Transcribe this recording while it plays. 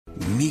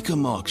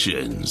Mecum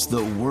Auctions,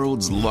 the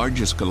world's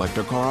largest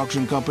collector car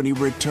auction company,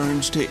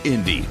 returns to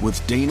Indy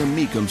with Dana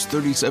Mecum's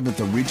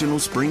 37th Original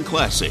Spring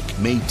Classic,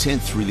 May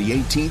 10th through the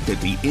 18th at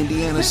the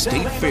Indiana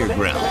State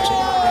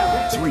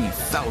Fairgrounds.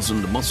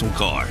 3,000 muscle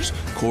cars,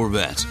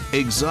 Corvettes,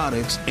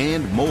 exotics,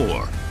 and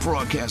more.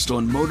 Broadcast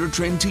on Motor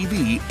Trend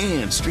TV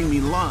and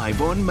streaming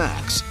live on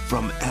Max.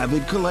 From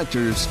avid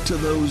collectors to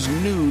those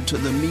new to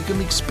the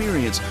Mecum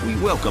experience, we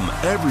welcome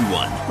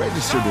everyone.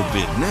 Register to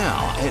bid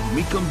now at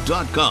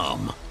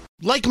Mecum.com.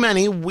 Like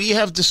many, we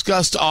have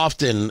discussed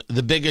often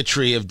the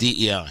bigotry of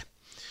DEI.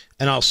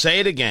 And I'll say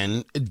it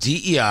again,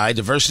 DEI,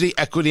 diversity,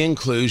 equity,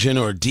 inclusion,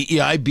 or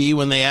DEIB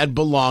when they add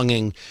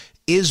belonging,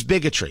 is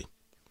bigotry.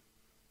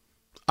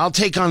 I'll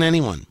take on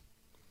anyone.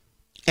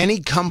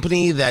 Any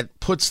company that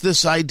puts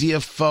this idea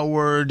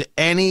forward,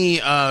 any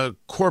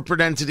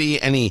corporate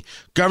entity, any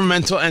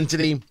governmental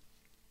entity.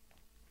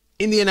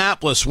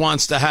 Indianapolis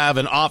wants to have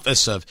an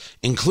office of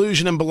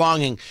inclusion and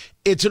belonging.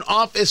 It's an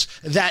office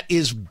that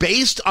is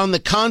based on the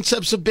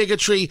concepts of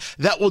bigotry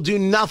that will do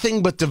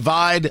nothing but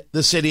divide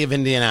the city of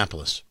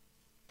Indianapolis.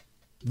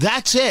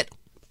 That's it.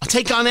 I'll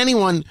take on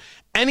anyone,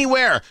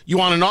 anywhere. You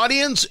want an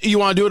audience? You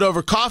want to do it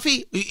over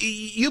coffee?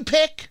 You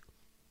pick.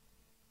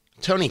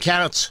 Tony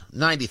Katz,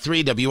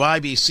 93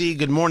 WIBC.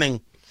 Good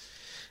morning.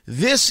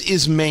 This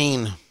is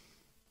Maine.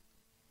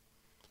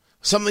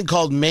 Something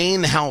called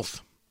Maine Health,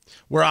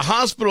 where a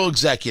hospital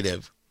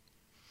executive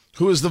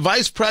who is the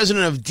vice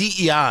president of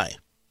DEI,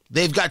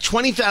 they've got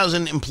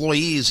 20,000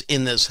 employees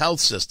in this health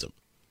system.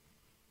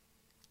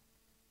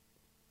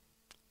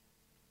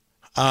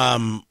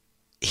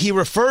 He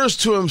refers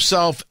to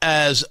himself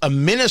as a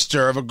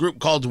minister of a group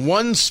called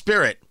One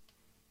Spirit.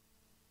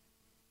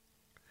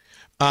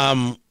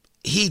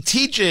 He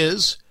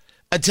teaches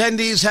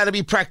attendees how to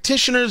be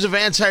practitioners of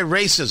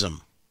anti-racism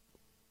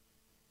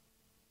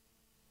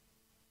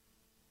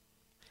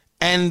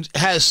and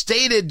has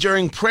stated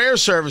during prayer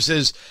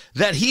services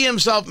that he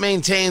himself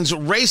maintains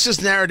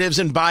racist narratives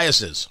and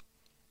biases.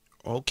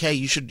 Okay,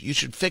 you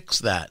should fix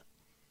that.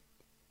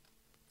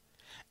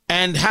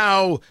 And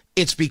how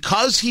it's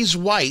because he's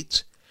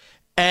white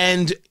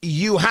and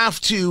you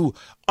have to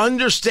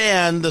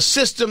understand the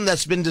system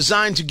that's been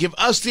designed to give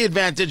us the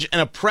advantage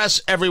and oppress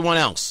everyone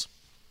else.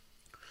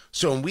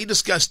 So when we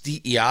discuss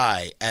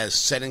DEI as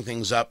setting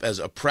things up as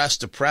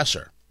oppressed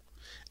oppressor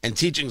and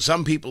teaching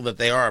some people that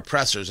they are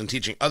oppressors and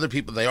teaching other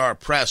people they are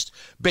oppressed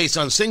based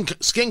on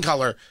skin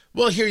color,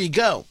 well, here you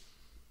go.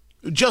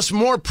 Just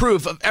more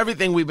proof of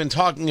everything we've been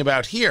talking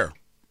about here.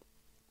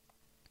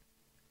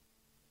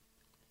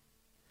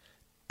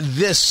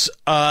 This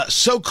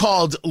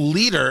so-called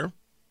leader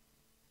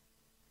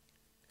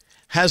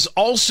has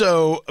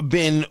also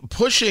been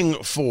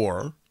pushing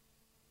for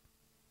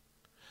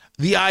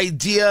the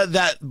idea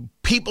that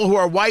people who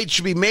are white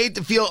should be made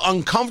to feel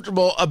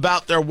uncomfortable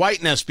about their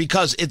whiteness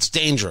because it's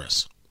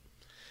dangerous.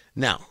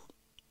 Now,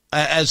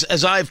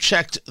 as I've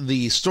checked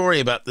the story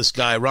about this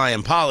guy,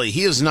 Ryan Polly,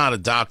 he is not a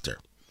doctor.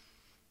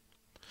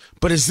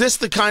 But is this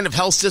the kind of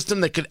health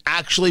system that could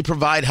actually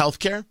provide health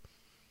care?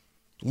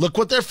 Look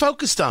what they're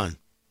focused on.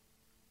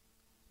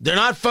 They're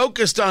not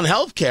focused on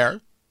health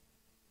care.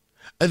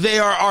 They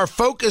are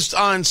focused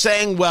on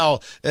saying,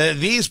 well,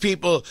 these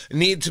people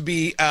need to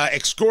be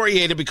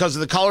excoriated because of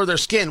the color of their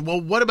skin.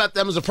 Well, what about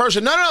them as a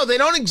person? No, they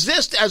don't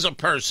exist as a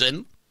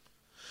person.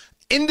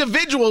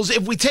 Individuals,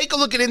 if we take a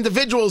look at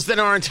individuals, then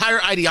our entire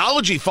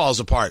ideology falls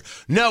apart.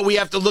 No, we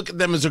have to look at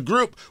them as a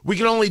group. We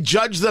can only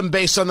judge them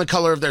based on the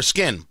color of their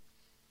skin.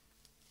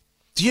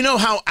 Do you know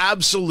how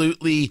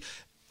absolutely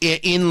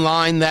in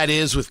line that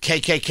is with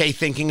KKK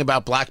thinking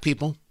about black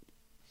people?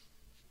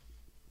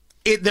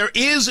 There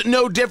is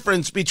no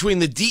difference between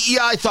the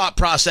DEI thought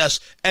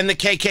process and the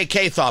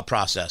KKK thought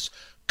process.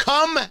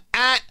 Come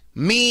at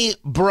me,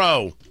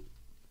 bro.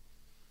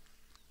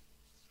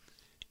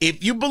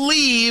 If you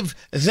believe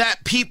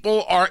that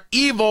people are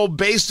evil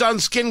based on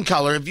skin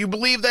color, if you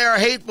believe they are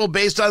hateful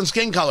based on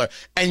skin color,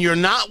 and you're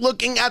not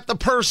looking at the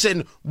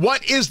person,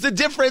 what is the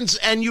difference?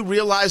 And you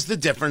realize the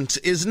difference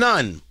is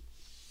none.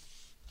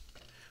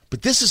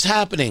 But this is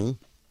happening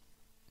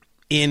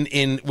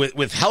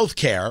with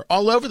healthcare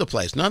all over the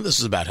place. None of this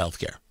is about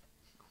healthcare.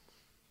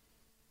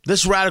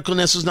 This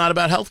radicalness is not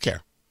about healthcare.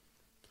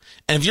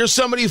 And if you're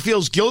somebody who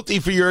feels guilty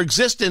for your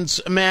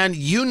existence, man,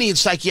 you need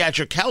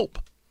psychiatric help.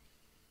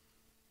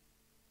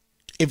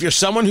 If you're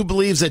someone who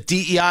believes that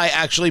DEI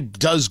actually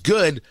does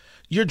good,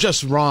 you're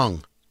just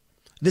wrong.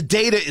 The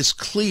data is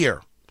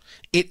clear.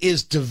 It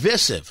is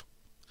divisive.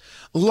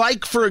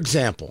 Like, for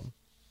example,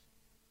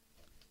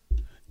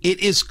 it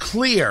is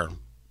clear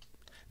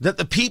that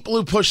the people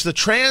who push the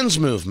trans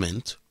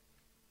movement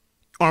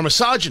are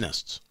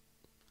misogynists.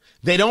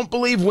 They don't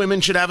believe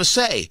women should have a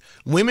say.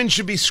 Women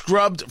should be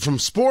scrubbed from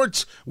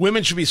sports.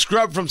 Women should be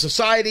scrubbed from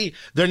society.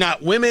 They're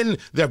not women.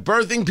 They're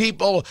birthing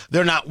people.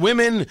 They're not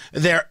women.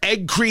 They're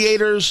egg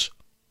creators.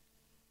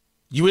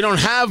 We don't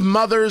have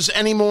mothers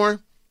anymore.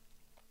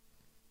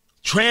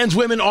 Trans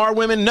women are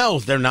women. No,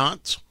 they're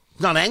not.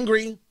 Not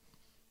angry.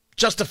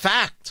 Just a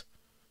fact.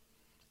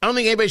 I don't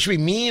think anybody should be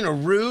mean or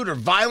rude or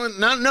violent.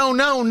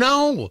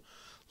 No.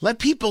 Let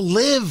people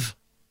live.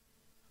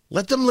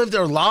 Let them live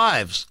their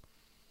lives.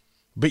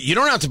 But you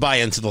don't have to buy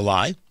into the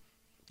lie.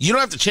 You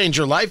don't have to change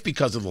your life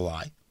because of the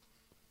lie.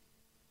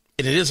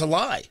 And it is a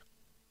lie.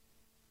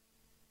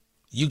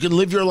 You can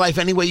live your life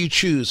any way you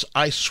choose.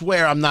 I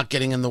swear I'm not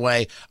getting in the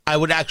way. I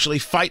would actually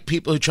fight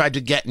people who tried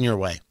to get in your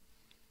way.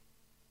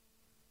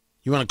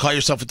 You want to call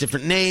yourself a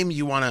different name.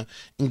 You want to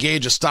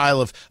engage a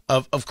style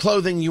of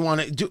clothing. You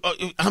want to do.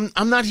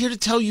 I'm not here to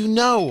tell you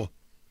no.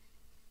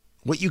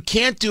 What you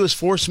can't do is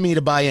force me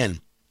to buy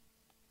in.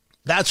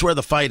 That's where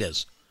the fight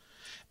is.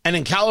 And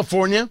in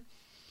California,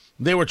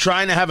 they were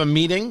trying to have a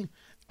meeting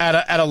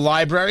at a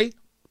library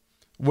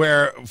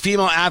where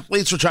female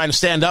athletes were trying to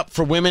stand up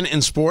for women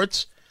in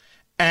sports.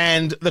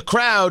 And the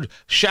crowd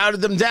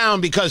shouted them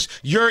down because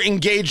you're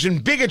engaged in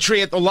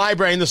bigotry at the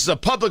library, and this is a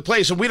public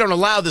place, and we don't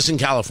allow this in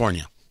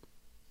California.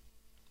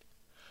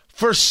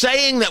 For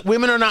saying that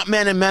women are not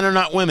men and men are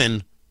not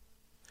women,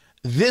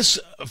 this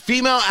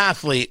female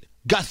athlete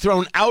got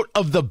thrown out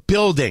of the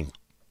building.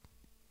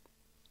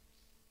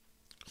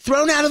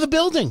 Thrown out of the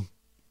building.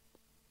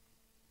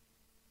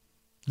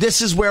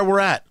 This is where we're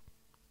at.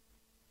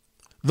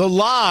 The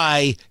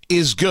lie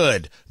is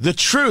good. The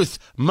truth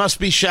must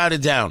be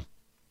shouted down.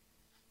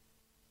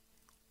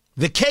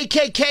 The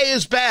KKK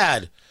is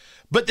bad,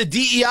 but the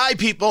DEI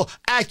people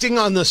acting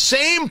on the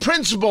same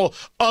principle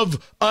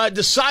of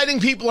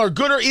deciding people are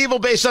good or evil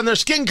based on their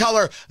skin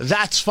color,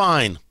 that's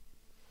fine.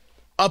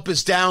 Up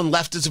is down,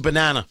 left is a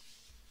banana.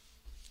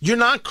 You're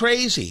not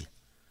crazy.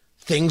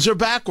 Things are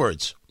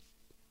backwards.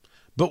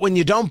 But when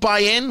you don't buy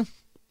in,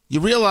 you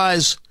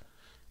realize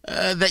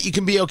that you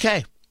can be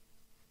okay.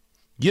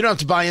 You don't have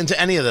to buy into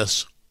any of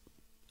this.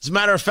 As a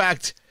matter of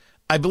fact,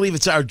 I believe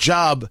it's our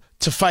job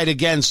to fight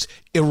against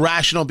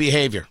irrational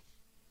behavior.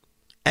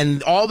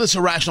 And all this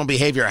irrational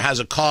behavior has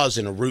a cause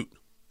and a root.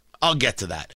 I'll get to that.